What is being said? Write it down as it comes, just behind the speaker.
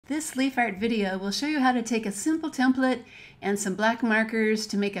This leaf art video will show you how to take a simple template and some black markers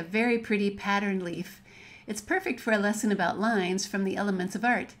to make a very pretty patterned leaf. It's perfect for a lesson about lines from the elements of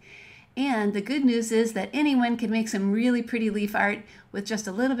art. And the good news is that anyone can make some really pretty leaf art with just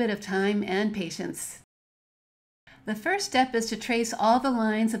a little bit of time and patience. The first step is to trace all the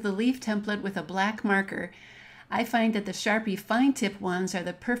lines of the leaf template with a black marker. I find that the Sharpie fine tip ones are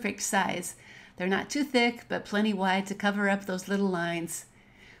the perfect size. They're not too thick, but plenty wide to cover up those little lines.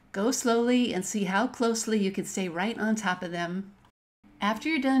 Go slowly and see how closely you can stay right on top of them. After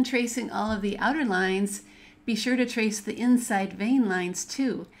you're done tracing all of the outer lines, be sure to trace the inside vein lines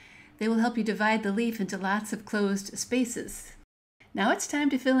too. They will help you divide the leaf into lots of closed spaces. Now it's time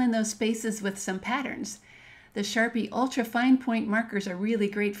to fill in those spaces with some patterns. The Sharpie Ultra Fine Point markers are really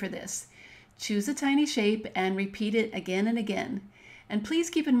great for this. Choose a tiny shape and repeat it again and again. And please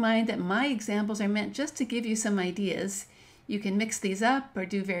keep in mind that my examples are meant just to give you some ideas. You can mix these up or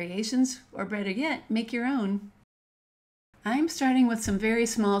do variations, or better yet, make your own. I'm starting with some very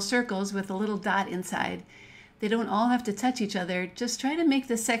small circles with a little dot inside. They don't all have to touch each other, just try to make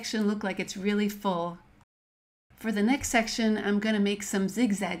this section look like it's really full. For the next section, I'm going to make some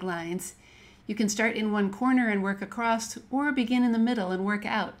zigzag lines. You can start in one corner and work across, or begin in the middle and work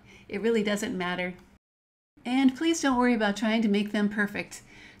out. It really doesn't matter. And please don't worry about trying to make them perfect.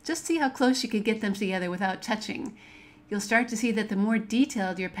 Just see how close you can get them together without touching. You'll start to see that the more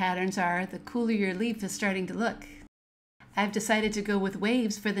detailed your patterns are, the cooler your leaf is starting to look. I've decided to go with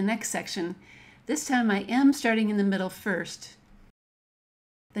waves for the next section. This time I am starting in the middle first.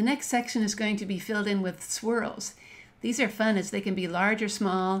 The next section is going to be filled in with swirls. These are fun as they can be large or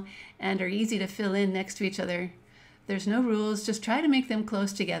small and are easy to fill in next to each other. There's no rules, just try to make them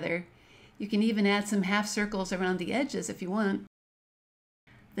close together. You can even add some half circles around the edges if you want.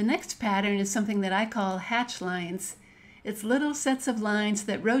 The next pattern is something that I call hatch lines. It's little sets of lines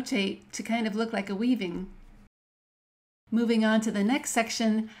that rotate to kind of look like a weaving. Moving on to the next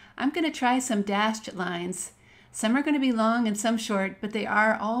section, I'm going to try some dashed lines. Some are going to be long and some short, but they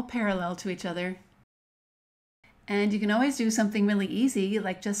are all parallel to each other. And you can always do something really easy,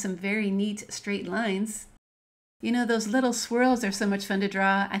 like just some very neat straight lines. You know, those little swirls are so much fun to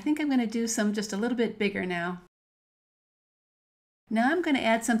draw. I think I'm going to do some just a little bit bigger now. Now I'm going to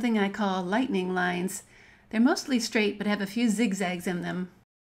add something I call lightning lines. They're mostly straight but have a few zigzags in them.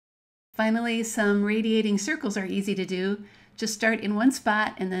 Finally, some radiating circles are easy to do. Just start in one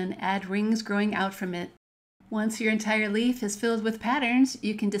spot and then add rings growing out from it. Once your entire leaf is filled with patterns,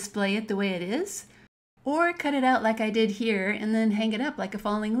 you can display it the way it is, or cut it out like I did here and then hang it up like a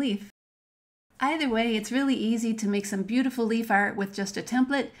falling leaf. Either way, it's really easy to make some beautiful leaf art with just a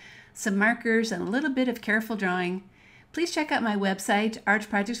template, some markers, and a little bit of careful drawing. Please check out my website, Art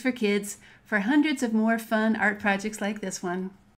Projects for Kids, for hundreds of more fun art projects like this one.